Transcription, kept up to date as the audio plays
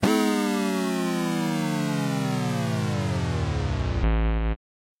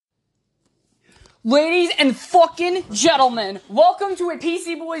Ladies and fucking gentlemen, welcome to a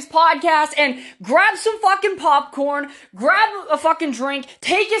PC Boys podcast, and grab some fucking popcorn, grab a fucking drink,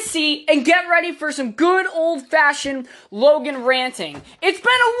 take a seat, and get ready for some good old-fashioned Logan ranting. It's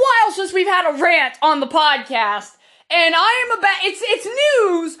been a while since we've had a rant on the podcast, and it's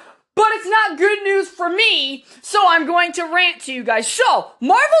news, but it's not good news for me, so I'm going to rant to you guys. So,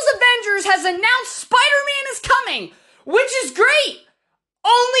 Marvel's Avengers has announced Spider-Man is coming, which is great!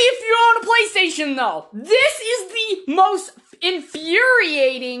 Only if you own a PlayStation, though. This is the most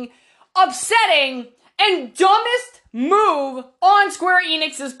infuriating, upsetting, and dumbest move on Square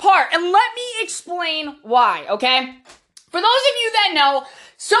Enix's part. And let me explain why, okay? For those of you that know,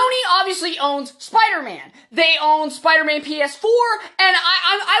 Sony obviously owns Spider-Man. They own Spider-Man PS4, and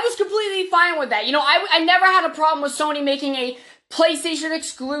I was completely fine with that. You know, I never had a problem with Sony making a PlayStation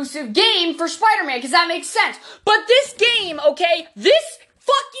exclusive game for Spider-Man, because that makes sense. But this game, okay, this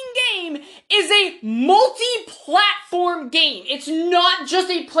fucking game is a multi-platform game. It's not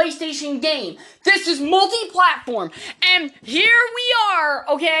just a PlayStation game. This is multi-platform. And here we are,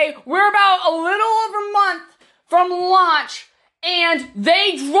 okay? We're about a little over a month from launch, and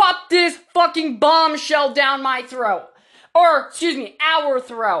they dropped this fucking bombshell down my throat. Or, excuse me, our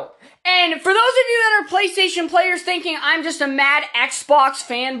throat. And for those of you that are PlayStation players thinking I'm just a mad Xbox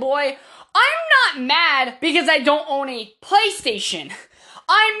fanboy, I'm not mad because I don't own a PlayStation.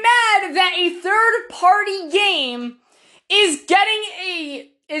 I'm mad that a third-party game is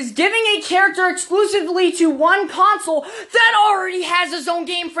giving a character exclusively to one console that already has its own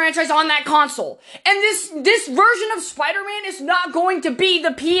game franchise on that console. And this version of Spider-Man is not going to be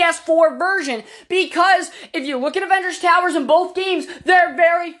the PS4 version, because if you look at Avengers Towers in both games, they're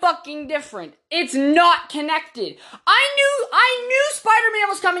very fucking different. It's not connected. I knew Spider-Man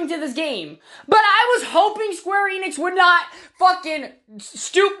was coming to this game, but I was hoping Square Enix would not fucking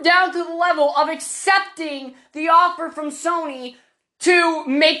stoop down to the level of accepting the offer from Sony to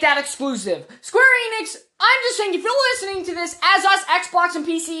make that exclusive. Square Enix, I'm just saying, if you're listening to this as us Xbox and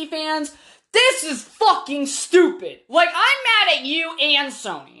PC fans, this is fucking stupid. Like, I'm mad at you and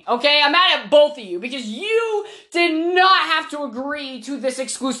Sony, okay? I'm mad at both of you, because you did not have to agree to this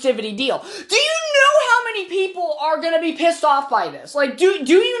exclusivity deal. Do you know how many people are gonna be pissed off by this? Like, do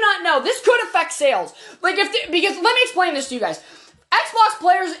you not know? This could affect sales. Like, because, let me explain this to you guys. Xbox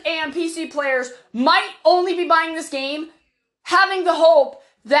players and PC players might only be buying this game having the hope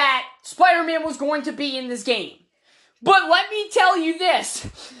that Spider-Man was going to be in this game. But let me tell you this.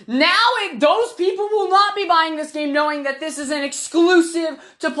 Now those people will not be buying this game knowing that this is an exclusive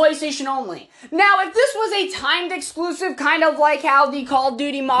to PlayStation only. Now, if this was a timed exclusive, kind of like how the Call of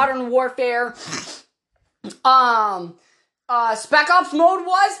Duty Modern Warfare Spec Ops mode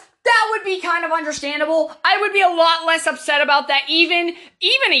was, that would be kind of understandable. I would be a lot less upset about that even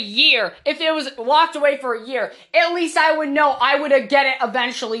a year. If it was locked away for a year, at least I would know I would get it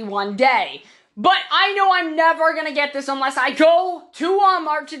eventually one day. But I know I'm never gonna get this unless I go to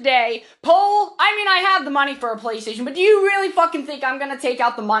Walmart today, I have the money for a PlayStation, but do you really fucking think I'm gonna take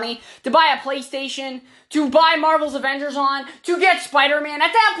out the money to buy a PlayStation, to buy Marvel's Avengers on, to get Spider-Man?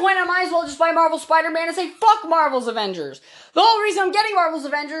 At that point, I might as well just buy Marvel's Spider-Man and say, fuck Marvel's Avengers. The whole reason I'm getting Marvel's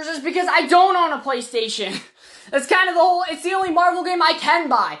Avengers is because I don't own a PlayStation. That's kind of it's the only Marvel game I can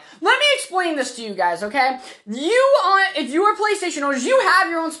buy. Let me explain this to you guys, okay? If you are PlayStation owners, you have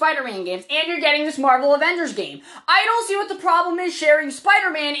your own Spider-Man games, and you're getting this Marvel Avengers game. I don't see what the problem is sharing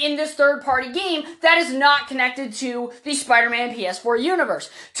Spider-Man in this third-party game that is not connected to the Spider-Man PS4 universe.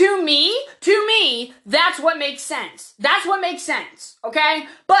 To me, that's what makes sense. That's what makes sense, okay?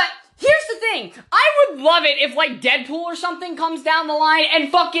 But here's the thing. I would love it if, like, Deadpool or something comes down the line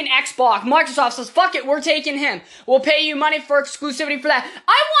and fucking Microsoft says, fuck it, we're taking him. We'll pay you money for exclusivity for that.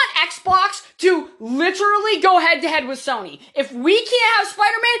 I want Xbox to literally go head-to-head with Sony. If we can't have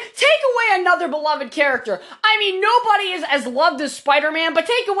Spider-Man, take away another beloved character. I mean, nobody is as loved as Spider-Man, but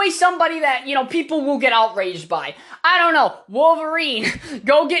take away somebody that, people will get outraged by. I don't know, Wolverine.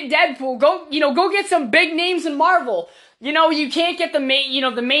 Go get Deadpool. Go get some big names in Marvel. You can't get the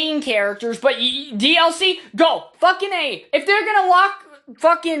main characters, but DLC, go. Fucking A. If they're gonna lock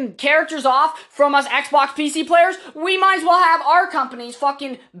fucking characters off from us Xbox PC players, we might as well have our companies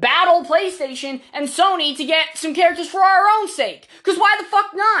fucking battle PlayStation and Sony to get some characters for our own sake. Cause why the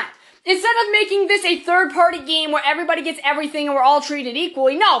fuck not? Instead of making this a third-party game where everybody gets everything and we're all treated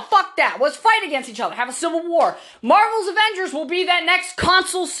equally, no, fuck that. Let's fight against each other. Have a civil war. Marvel's Avengers will be that next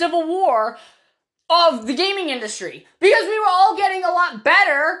console civil war of the gaming industry, because we were all getting a lot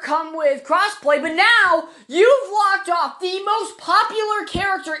better come with crossplay, but now you've locked off the most popular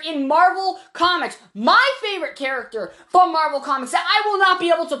character in Marvel Comics, my favorite character from Marvel Comics, that I will not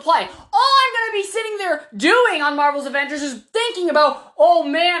be able to play. All I'm going to be sitting there doing on Marvel's Avengers is thinking about, oh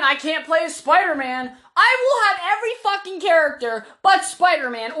man, I can't play as Spider-Man. I will have every fucking character but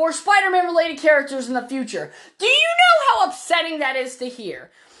Spider-Man or Spider-Man related characters in the future. Do you know how upsetting that is to hear?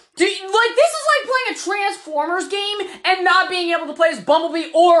 This is like playing a Transformers game and not being able to play as Bumblebee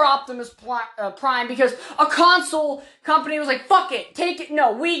or Optimus Prime because a console company was like, fuck it, take it.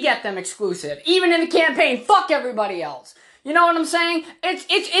 No, we get them exclusive. Even in the campaign, fuck everybody else. You know what I'm saying?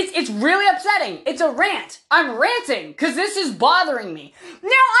 It's really upsetting. It's a rant. I'm ranting because this is bothering me. Now,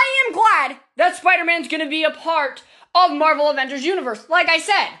 I am glad that Spider-Man's going to be a part of Marvel Avengers universe. Like I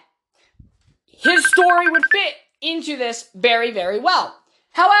said, his story would fit into this very, very well.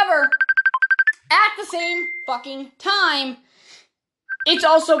 However, at the same fucking time, it's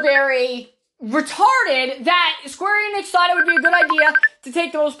also very retarded that Square Enix thought it would be a good idea to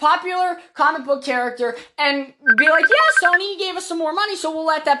take the most popular comic book character and be like, yeah, Sony gave us some more money, so we'll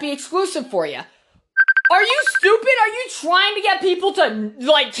let that be exclusive for you. Are you stupid? Are you trying to get people to,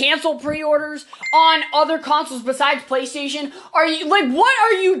 like, cancel pre-orders on other consoles besides PlayStation? Are you, like, what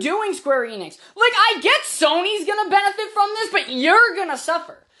are you doing, Square Enix? Like, I get Sony's gonna benefit from this, but you're gonna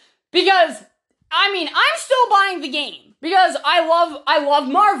suffer. Because, I mean, I'm still buying the game. Because I love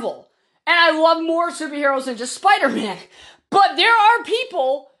Marvel. And I love more superheroes than just Spider-Man. But there are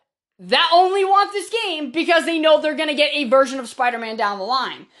people that only want this game because they know they're gonna get a version of Spider-Man down the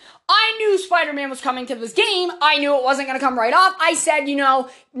line. I knew Spider-Man was coming to this game. I knew it wasn't going to come right off. I said,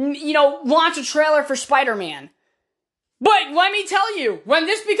 launch a trailer for Spider-Man. But let me tell you, when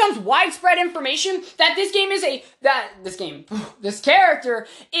this becomes widespread information that this character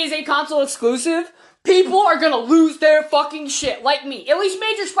is a console exclusive, people are going to lose their fucking shit, like me. At least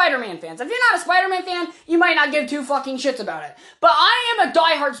major Spider-Man fans. If you're not a Spider-Man fan, you might not give two fucking shits about it. But I am a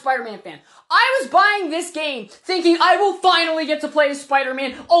diehard Spider-Man fan. I was buying this game thinking I will finally get to play as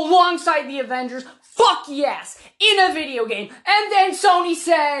Spider-Man alongside the Avengers. Fuck yes, in a video game. And then Sony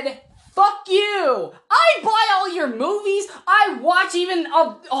said, fuck you. I buy all your movies. I watch even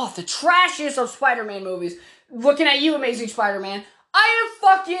the trashiest of Spider-Man movies. Looking at you, Amazing Spider-Man. I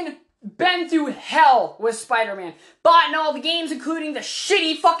have fucking been through hell with Spider-Man. Bought in all the games, including the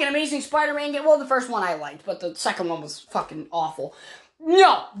shitty fucking Amazing Spider-Man game. Well, the first one I liked, but the second one was fucking awful.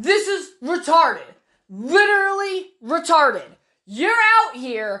 No, this is retarded. Literally retarded. You're out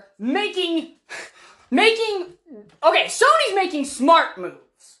here making, Sony's making smart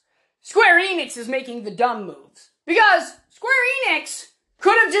moves. Square Enix is making the dumb moves. Because Square Enix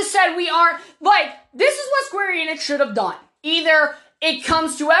could have just said this is what Square Enix should have done. Either it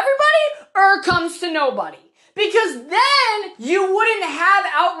comes to everybody or it comes to nobody. Because then you wouldn't have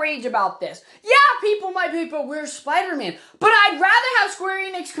outrage about this. Yeah, people might be, but where's Spider-Man? But I'd rather have Square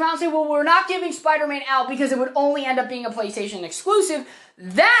Enix come out and say, well, we're not giving Spider-Man out because it would only end up being a PlayStation exclusive.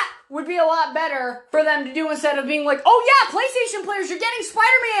 That would be a lot better for them to do instead of being like, oh yeah, PlayStation players, you're getting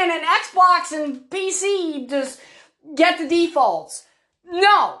Spider-Man and Xbox and PC, just get the defaults.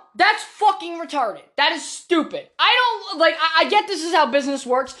 No, that's fucking retarded. That is stupid. I get this is how business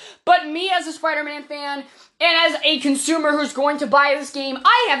works, but me as a Spider-Man fan, and as a consumer who's going to buy this game,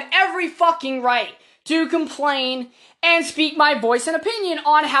 I have every fucking right to complain and speak my voice and opinion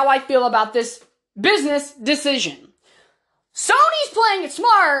on how I feel about this business decision. Sony's playing it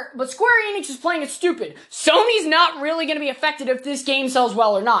smart, but Square Enix is playing it stupid. Sony's not really going to be affected if this game sells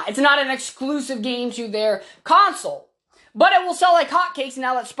well or not. It's not an exclusive game to their console. But it will sell like hotcakes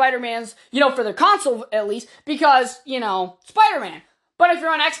now that Spider-Man's, for their console at least, because, Spider-Man. But if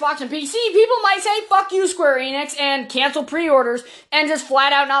you're on Xbox and PC, people might say, fuck you, Square Enix, and cancel pre-orders and just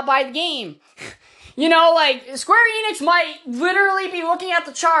flat out not buy the game. Square Enix might literally be looking at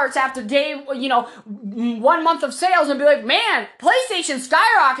the charts after 1 month of sales and be like, man, PlayStation's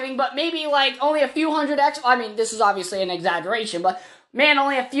skyrocketing, but maybe only a few hundred this is obviously an exaggeration, but man,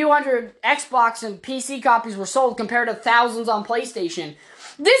 only a few hundred Xbox and PC copies were sold compared to thousands on PlayStation.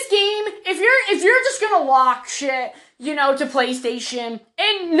 This game, if you're just gonna lock shit, to PlayStation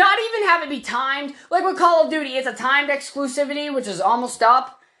and not even have it be timed, like with Call of Duty, it's a timed exclusivity, which is almost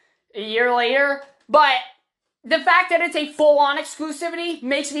up a year later, but the fact that it's a full-on exclusivity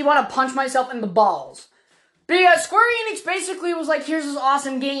makes me want to punch myself in the balls. Because Square Enix basically was like, here's this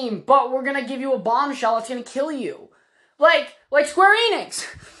awesome game, but we're gonna give you a bombshell that's gonna kill you. Like Square Enix,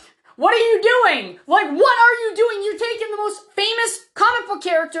 what are you doing? What are you doing? You're taking the most famous comic book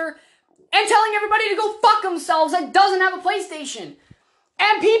character and telling everybody to go fuck themselves that doesn't have a PlayStation.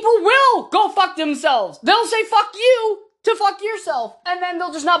 And people will go fuck themselves. They'll say fuck you to fuck yourself, and then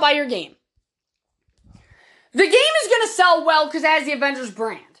they'll just not buy your game. The game is going to sell well because it has the Avengers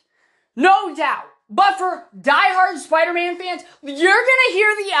brand. No doubt. But for diehard Spider-Man fans, you're gonna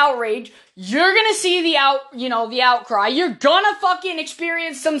hear the outrage. You're gonna see the outcry. You're gonna fucking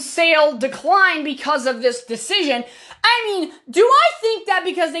experience some sale decline because of this decision. I mean, do I think that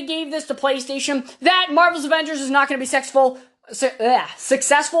because they gave this to PlayStation, that Marvel's Avengers is not gonna be successful?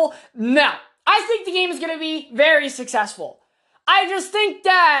 No. I think the game is gonna be very successful. I just think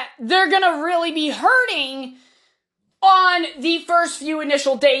that they're gonna really be hurting on the first few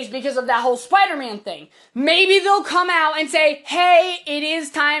initial days because of that whole Spider-Man thing. Maybe they'll come out and say, hey, it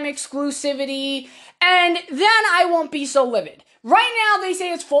is time exclusivity, and then I won't be so livid. Right now, they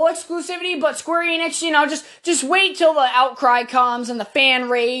say it's full exclusivity, but Square Enix, just wait till the outcry comes and the fan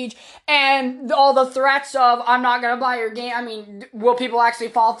rage and all the threats of, I'm not gonna buy your game. I mean, will people actually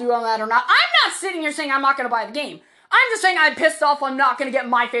fall through on that or not? I'm not sitting here saying I'm not gonna buy the game. I'm just saying I'm pissed off I'm not gonna get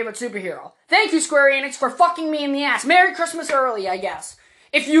my favorite superhero. Thank you, Square Enix, for fucking me in the ass. Merry Christmas early, I guess.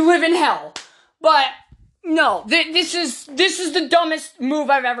 If you live in hell. But, no, this is the dumbest move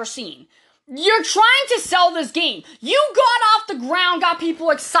I've ever seen. You're trying to sell this game. You got off the ground, got people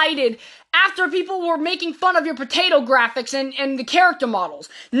excited after people were making fun of your potato graphics and the character models.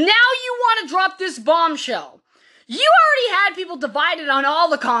 Now you want to drop this bombshell. You already had people divided on all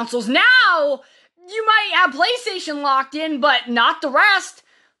the consoles. Now you might have PlayStation locked in, but not the rest.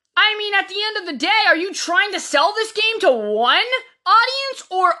 I mean, at the end of the day, are you trying to sell this game to one audience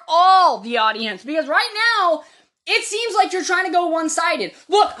or all the audience? Because right now, it seems like you're trying to go one-sided.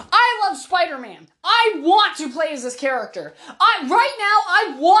 Look, I love Spider-Man. I want to play as this character. Right now,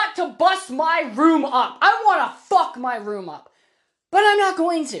 I want to bust my room up. I want to fuck my room up. But I'm not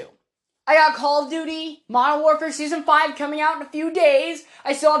going to. I got Call of Duty, Modern Warfare Season 5 coming out in a few days.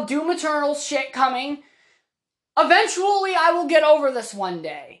 I still have Doom Eternal shit coming. Eventually, I will get over this one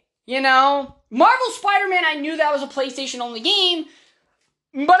day. Marvel Spider-Man, I knew that was a PlayStation-only game,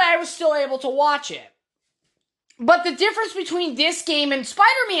 but I was still able to watch it. But the difference between this game and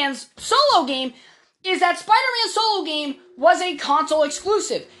Spider-Man's solo game is that Spider-Man's solo game was a console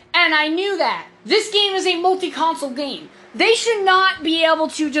exclusive. And I knew that. This game is a multi-console game. They should not be able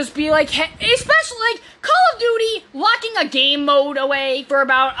to just be like, especially like Call of Duty locking a game mode away for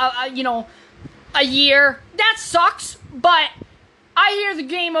about, a year. That sucks, but I hear the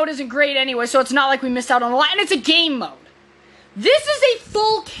game mode isn't great anyway, so it's not like we missed out on a lot. And it's a game mode. This is a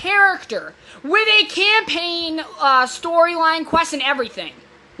full character with a campaign, storyline, quest, and everything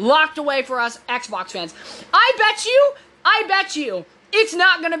locked away for us Xbox fans. I bet you, it's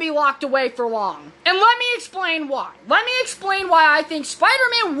not going to be locked away for long. And let me explain why. Let me explain why I think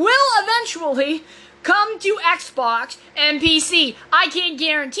Spider-Man will eventually come to Xbox and PC. I can't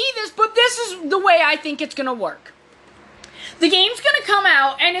guarantee this, but this is the way I think it's going to work. The game's going to come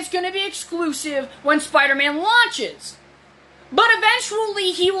out, and it's going to be exclusive when Spider-Man launches. But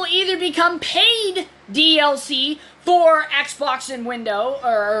eventually, he will either become paid DLC for Xbox and Windows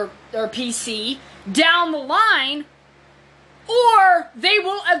or PC down the line, or the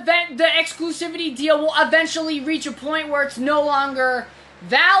exclusivity deal will eventually reach a point where it's no longer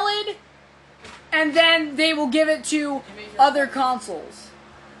valid, and then they will give it to other consoles.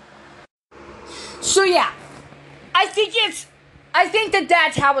 So yeah, I think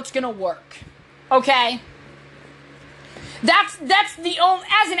that's how it's gonna work. Okay? That's the only,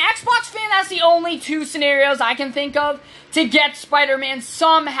 as an Xbox fan, that's the only two scenarios I can think of to get Spider-Man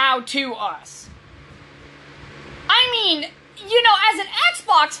somehow to us. I mean, as an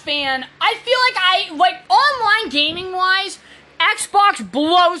Xbox fan, I feel like online gaming-wise, Xbox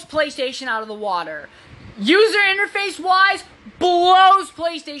blows PlayStation out of the water. User interface-wise, blows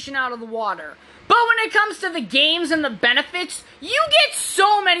PlayStation out of the water. But when it comes to the games and the benefits, you get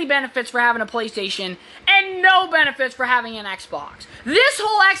so many benefits for having a PlayStation and no benefits for having an Xbox. This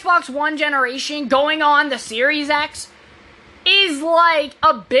whole Xbox One generation going on the Series X is like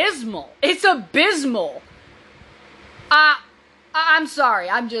abysmal. It's abysmal. I'm sorry.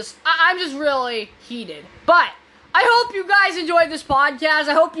 I'm just really heated. But I hope you guys enjoyed this podcast.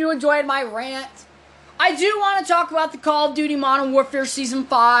 I hope you enjoyed my rant. I do want to talk about the Call of Duty Modern Warfare Season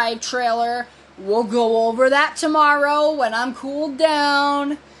 5 trailer. We'll go over that tomorrow when I'm cooled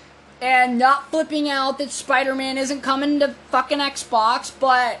down and not flipping out that Spider-Man isn't coming to fucking Xbox,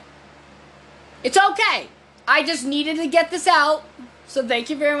 but it's okay. I just needed to get this out, so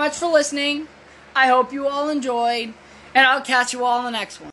thank you very much for listening. I hope you all enjoyed, and I'll catch you all in the next one.